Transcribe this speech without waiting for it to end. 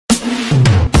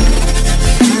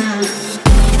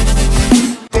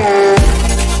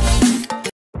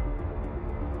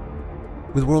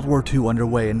With World War II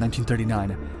underway in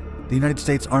 1939, the United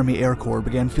States Army Air Corps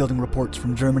began fielding reports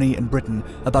from Germany and Britain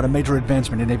about a major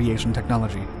advancement in aviation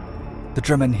technology. The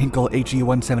German Heinkel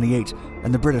HE-178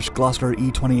 and the British Gloucester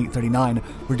E-2839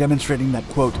 were demonstrating that,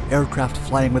 quote, aircraft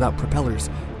flying without propellers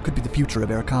could be the future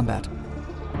of air combat.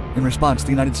 In response,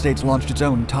 the United States launched its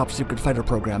own top-secret fighter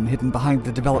program hidden behind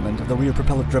the development of the rear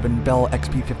propeller-driven Bell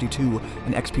XP-52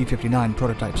 and XP-59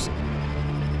 prototypes.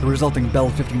 The resulting Bell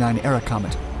P-59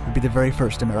 Airacomet would be the very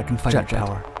first American fighter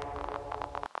jet.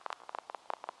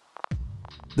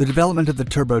 The development of the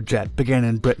turbojet began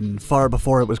in Britain far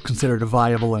before it was considered a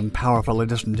viable and powerful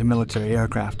addition to military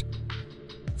aircraft.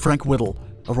 Frank Whittle,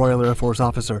 a Royal Air Force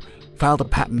officer, filed a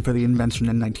patent for the invention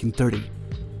in 1930.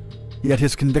 Yet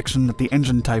his conviction that the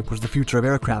engine type was the future of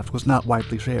aircraft was not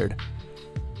widely shared.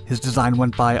 His design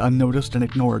went by unnoticed and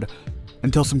ignored,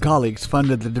 until some colleagues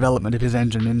funded the development of his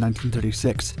engine in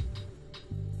 1936.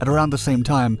 At around the same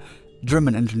time,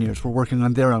 German engineers were working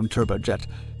on their own turbojet,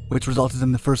 which resulted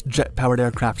in the first jet-powered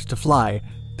aircraft to fly,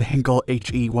 the Heinkel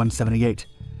HE-178.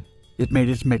 It made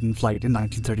its maiden flight in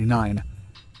 1939.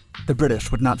 The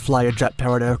British would not fly a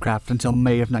jet-powered aircraft until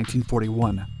May of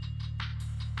 1941.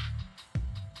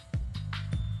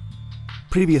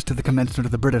 Previous to the commencement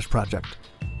of the British project,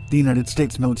 the United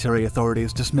States military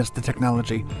authorities dismissed the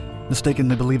technology,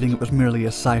 mistakenly believing it was merely a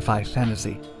sci-fi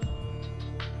fantasy.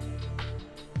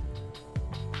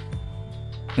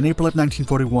 In April of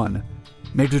 1941,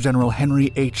 Major General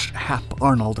Henry H. Hap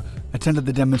Arnold attended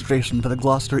the demonstration for the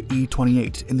Gloucester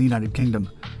E-28 in the United Kingdom.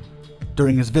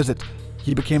 During his visit,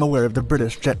 he became aware of the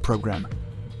British jet program.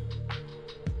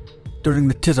 During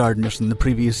the Tizard mission the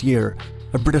previous year,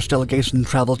 a British delegation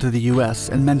traveled to the US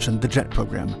and mentioned the jet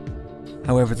program.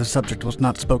 However, the subject was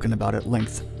not spoken about at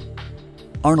length.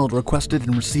 Arnold requested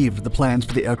and received the plans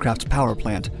for the aircraft's power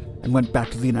plant and went back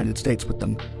to the United States with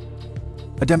them.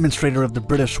 A demonstrator of the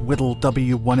British Whittle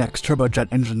W1X turbojet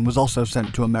engine was also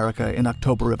sent to America in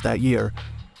October of that year,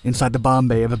 inside the bomb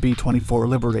bay of a B-24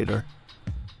 Liberator.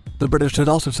 The British had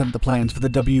also sent the plans for the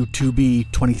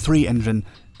W2's engine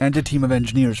and a team of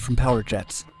engineers from power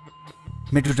jets.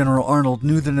 Major General Arnold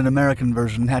knew that an American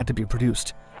version had to be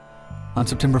produced. On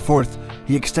September 4th,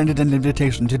 he extended an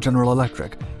invitation to General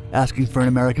Electric, asking for an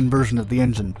American version of the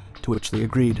engine, to which they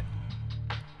agreed.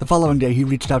 The following day, he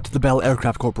reached out to the Bell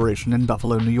Aircraft Corporation in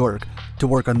Buffalo, New York, to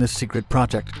work on this secret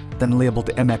project, then labeled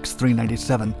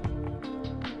MX-397.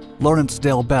 Lawrence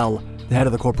Dale Bell, the head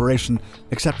of the corporation,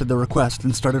 accepted the request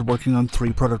and started working on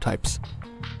 3 prototypes.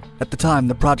 At the time,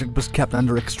 the project was kept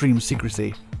under extreme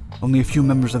secrecy. Only a few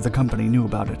members of the company knew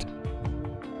about it.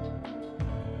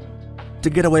 To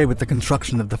get away with the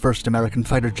construction of the first American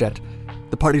fighter jet,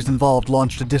 the parties involved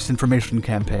launched a disinformation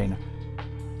campaign.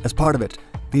 As part of it,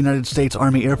 the United States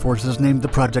Army Air Forces named the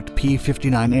project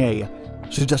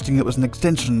P-59A, suggesting it was an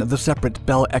extension of the separate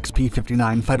Bell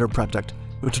XP-59 fighter project,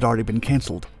 which had already been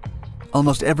cancelled.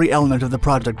 Almost every element of the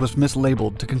project was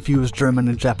mislabeled to confuse German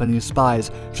and Japanese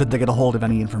spies should they get a hold of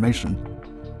any information.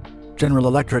 General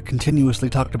Electric continuously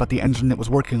talked about the engine it was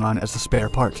working on as a spare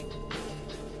part.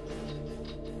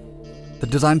 The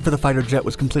design for the fighter jet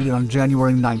was completed on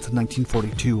January 9th,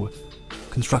 1942.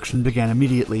 Construction began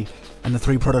immediately, and the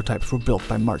 3 prototypes were built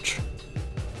by March.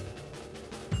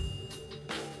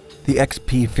 The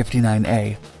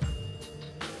XP-59A.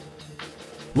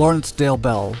 Lawrence Dale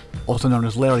Bell, also known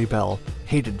as Larry Bell,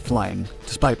 hated flying,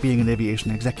 despite being an aviation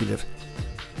executive.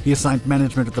 He assigned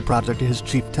management of the project to his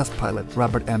chief test pilot,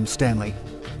 Robert M. Stanley.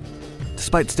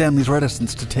 Despite Stanley's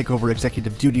reticence to take over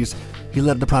executive duties, he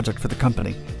led the project for the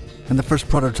company, and the first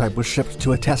prototype was shipped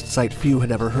to a test site few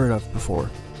had ever heard of before.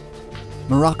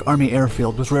 Muroc Army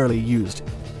Airfield was rarely used,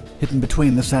 hidden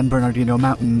between the San Bernardino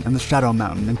Mountain and the Shadow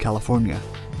Mountain in California.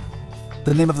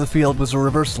 The name of the field was a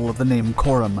reversal of the name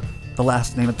Coram, the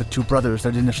last name of the 2 brothers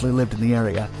that initially lived in the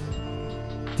area.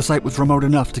 The site was remote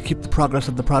enough to keep the progress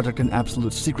of the project an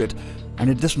absolute secret, and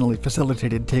additionally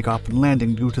facilitated takeoff and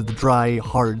landing due to the dry,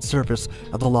 hard surface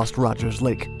of the Lost Rogers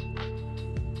Lake.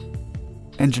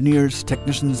 Engineers,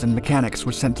 technicians, and mechanics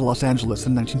were sent to Los Angeles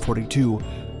in 1942,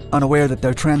 unaware that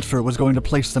their transfer was going to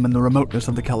place them in the remoteness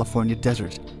of the California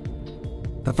desert.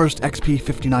 The first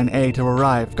XP-59A to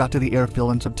arrive got to the airfield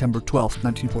on September 12,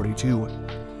 1942.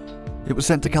 It was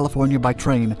sent to California by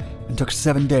train and took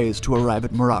 7 days to arrive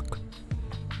at Muroc.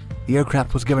 The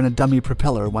aircraft was given a dummy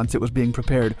propeller once it was being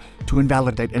prepared to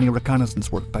invalidate any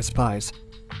reconnaissance work by spies.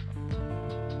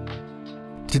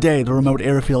 Today, the remote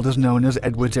airfield is known as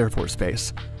Edwards Air Force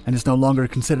Base, and is no longer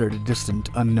considered a distant,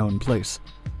 unknown place.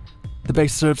 The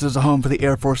base serves as a home for the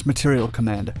Air Force Materiel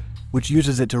Command, which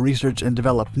uses it to research and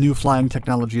develop new flying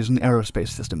technologies and aerospace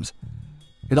systems.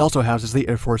 It also houses the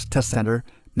Air Force Test Center,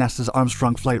 NASA's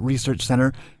Armstrong Flight Research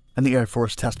Center, and the Air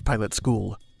Force Test Pilot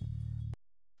School.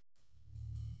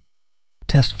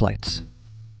 Test flights.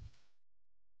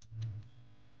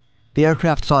 The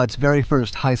aircraft saw its very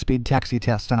first high-speed taxi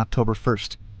test on October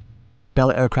 1st.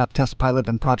 Bell aircraft test pilot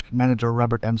and project manager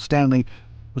Robert M. Stanley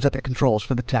was at the controls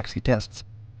for the taxi tests.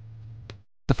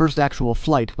 The first actual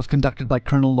flight was conducted by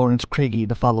Colonel Lawrence Craigie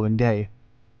the following day.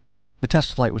 The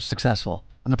test flight was successful,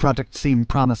 and the project seemed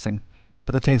promising,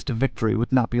 but the taste of victory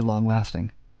would not be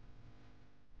long-lasting.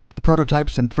 The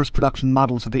prototypes and first production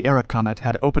models of the Airacomet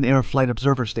had open-air flight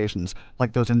observer stations,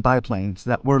 like those in biplanes,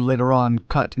 that were later on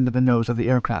cut into the nose of the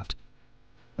aircraft.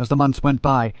 As the months went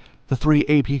by, the three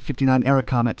AP-59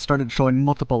 Airacomet started showing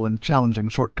multiple and challenging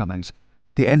shortcomings.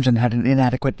 The engine had an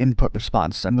inadequate input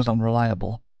response and was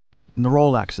unreliable. In the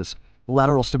roll axis,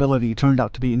 lateral stability turned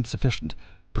out to be insufficient,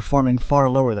 performing far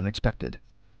lower than expected.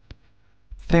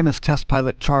 Famous test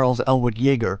pilot Charles Elwood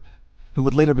Yeager, who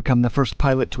would later become the first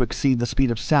pilot to exceed the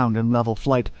speed of sound in level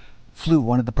flight, flew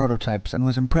one of the prototypes and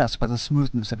was impressed by the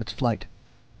smoothness of its flight.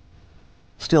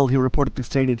 Still, he reportedly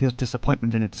stated his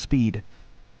disappointment in its speed.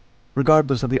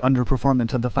 Regardless of the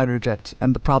underperformance of the fighter jets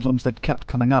and the problems that kept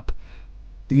coming up,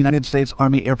 the United States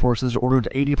Army Air Forces ordered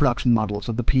 80 production models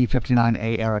of the P-59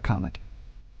 Airacomet.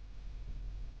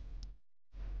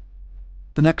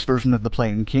 The next version of the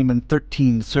plane came in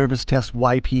 13 service test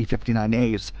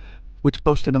YP-59As, which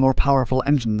boasted a more powerful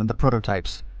engine than the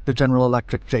prototypes, the General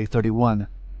Electric J-31.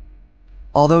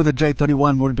 Although the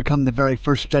J-31 would become the very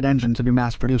first jet engine to be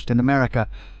mass-produced in America,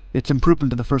 its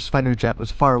improvement to the first fighter jet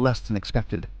was far less than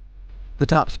expected. The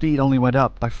top speed only went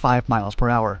up by 5 miles per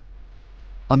hour.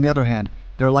 On the other hand,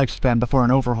 their lifespan before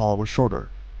an overhaul was shorter.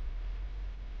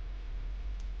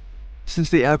 Since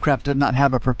the aircraft did not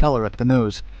have a propeller at the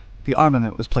nose, the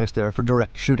armament was placed there for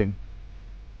direct shooting.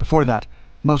 Before that,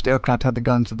 most aircraft had the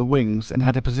guns at the wings and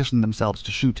had to position themselves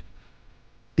to shoot.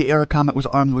 The Airacomet was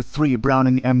armed with 3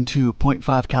 Browning M2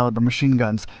 .5 caliber machine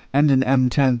guns and an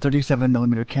M10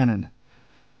 37mm cannon.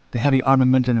 The heavy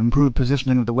armament and improved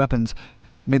positioning of the weapons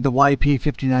made the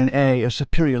YP-59A a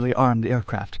superiorly armed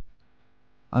aircraft.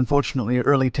 Unfortunately,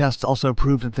 early tests also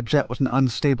proved that the jet was an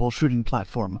unstable shooting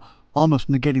platform, almost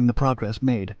negating the progress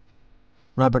made.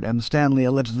 Robert M. Stanley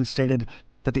allegedly stated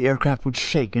that the aircraft would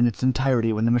shake in its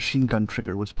entirety when the machine gun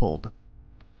trigger was pulled.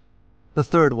 The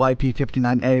third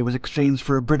YP-59A was exchanged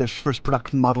for a British first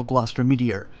production model Gloucester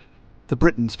Meteor, the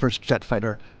Britain's first jet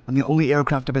fighter, and the only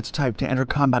aircraft of its type to enter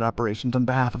combat operations on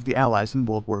behalf of the Allies in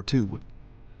World War II.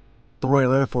 The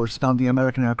Royal Air Force found the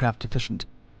American aircraft deficient.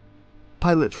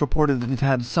 Pilots reported that it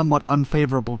had somewhat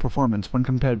unfavorable performance when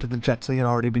compared to the jets they had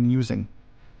already been using.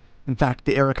 In fact,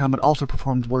 the Airacomet also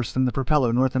performed worse than the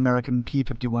propeller North American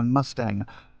P-51 Mustang,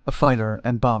 a fighter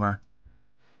and bomber.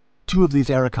 2 of these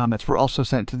Airacomets were also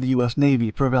sent to the U.S.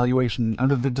 Navy for evaluation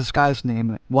under the disguised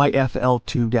name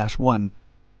YFL-2-1.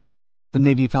 The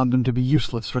Navy found them to be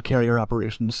useless for carrier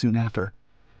operations soon after.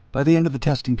 By the end of the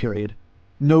testing period,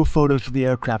 no photos of the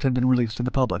aircraft had been released to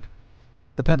the public.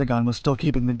 The Pentagon was still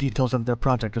keeping the details of their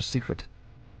project a secret.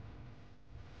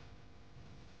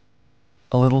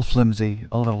 A little flimsy,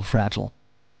 a little fragile.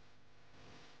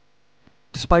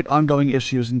 Despite ongoing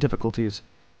issues and difficulties,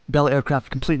 Bell Aircraft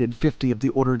completed 50 of the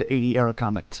ordered 80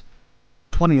 Airacomets.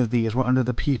 20 of these were under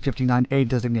the P-59A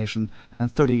designation and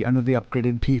 30 under the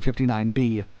upgraded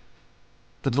P-59B.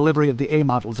 The delivery of the A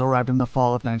models arrived in the fall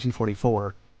of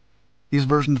 1944. These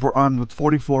versions were armed with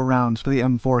 44 rounds for the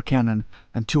M4 cannon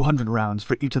and 200 rounds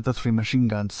for each of the 3 machine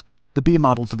guns. The B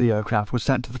models of the aircraft were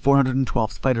sent to the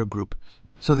 412th Fighter Group,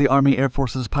 so the Army Air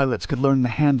Force's pilots could learn the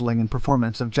handling and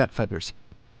performance of jet fighters.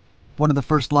 One of the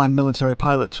first-line military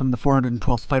pilots from the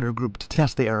 412th Fighter Group to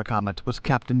test the Airacomet was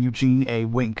Captain Eugene A.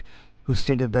 Wink, who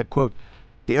stated that, quote,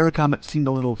 "The Airacomet seemed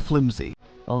a little flimsy,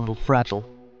 a little fragile.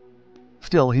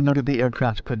 Still, he noted the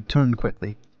aircraft could turn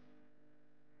quickly."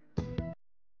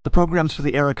 The programs for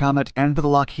the Airacomet and for the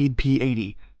Lockheed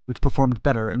P-80, which performed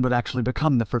better and would actually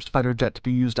become the first fighter jet to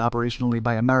be used operationally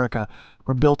by America,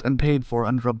 were built and paid for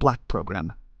under a black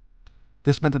program.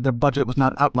 This meant that their budget was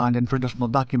not outlined in traditional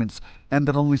documents, and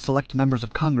that only select members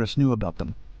of Congress knew about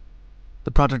them.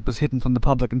 The project was hidden from the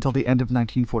public until the end of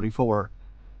 1944.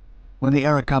 When the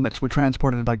Airacomets were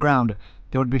transported by ground,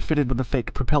 they would be fitted with a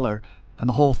fake propeller, and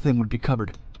the whole thing would be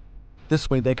covered.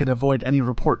 This way they could avoid any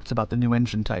reports about the new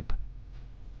engine type.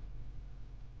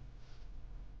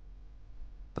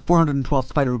 The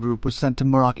 412th Fighter Group was sent to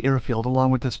Muroc Airfield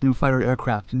along with this new fighter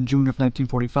aircraft in June of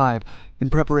 1945 in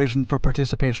preparation for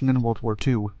participation in World War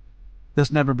II.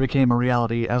 This never became a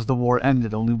reality as the war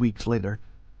ended only weeks later.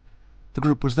 The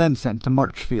group was then sent to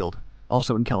Marchfield,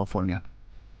 also in California.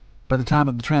 By the time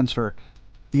of the transfer,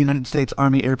 The United States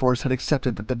Army Air Force had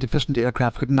accepted that the deficient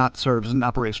aircraft could not serve as an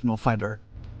operational fighter.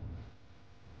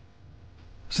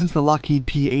 Since the Lockheed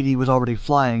P-80 was already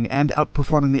flying and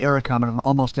outperforming the Airacomet on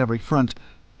almost every front,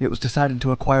 it was decided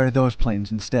to acquire those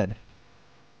planes instead.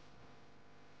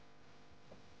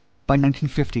 By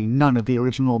 1950, none of the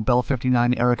original Bell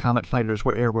P-59 Airacomet fighters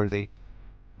were airworthy.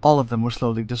 All of them were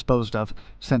slowly disposed of,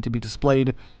 sent to be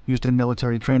displayed, used in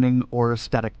military training, or as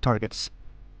static targets.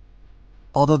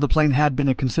 Although the plane had been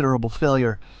a considerable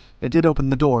failure, it did open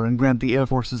the door and grant the Air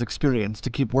Force's experience to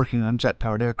keep working on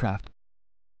jet-powered aircraft.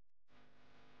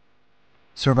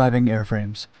 Surviving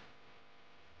airframes.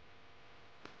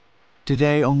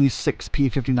 Today, only 6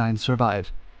 P-59s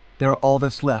survive. They are all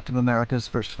that's left of America's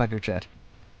first fighter jet.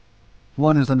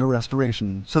 One is under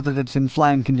restoration, so that it's in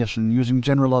flying condition using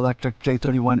General Electric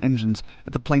J-31 engines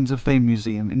at the Planes of Fame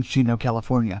Museum in Chino,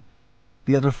 California.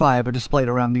 The other 5 are displayed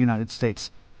around the United States.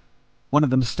 One of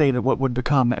them stayed at what would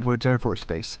become Edwards Air Force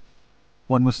Base.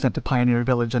 One was sent to Pioneer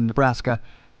Village in Nebraska,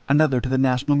 another to the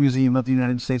National Museum of the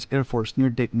United States Air Force near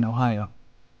Dayton, Ohio.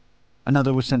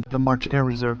 Another was sent to the March Air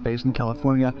Reserve Base in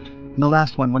California, and the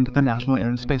last one went to the National Air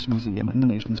and Space Museum in the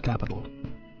nation's capital.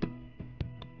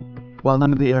 While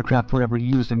none of the aircraft were ever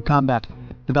used in combat,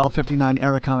 the Bell P-59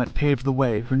 Airacomet paved the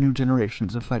way for new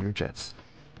generations of fighter jets.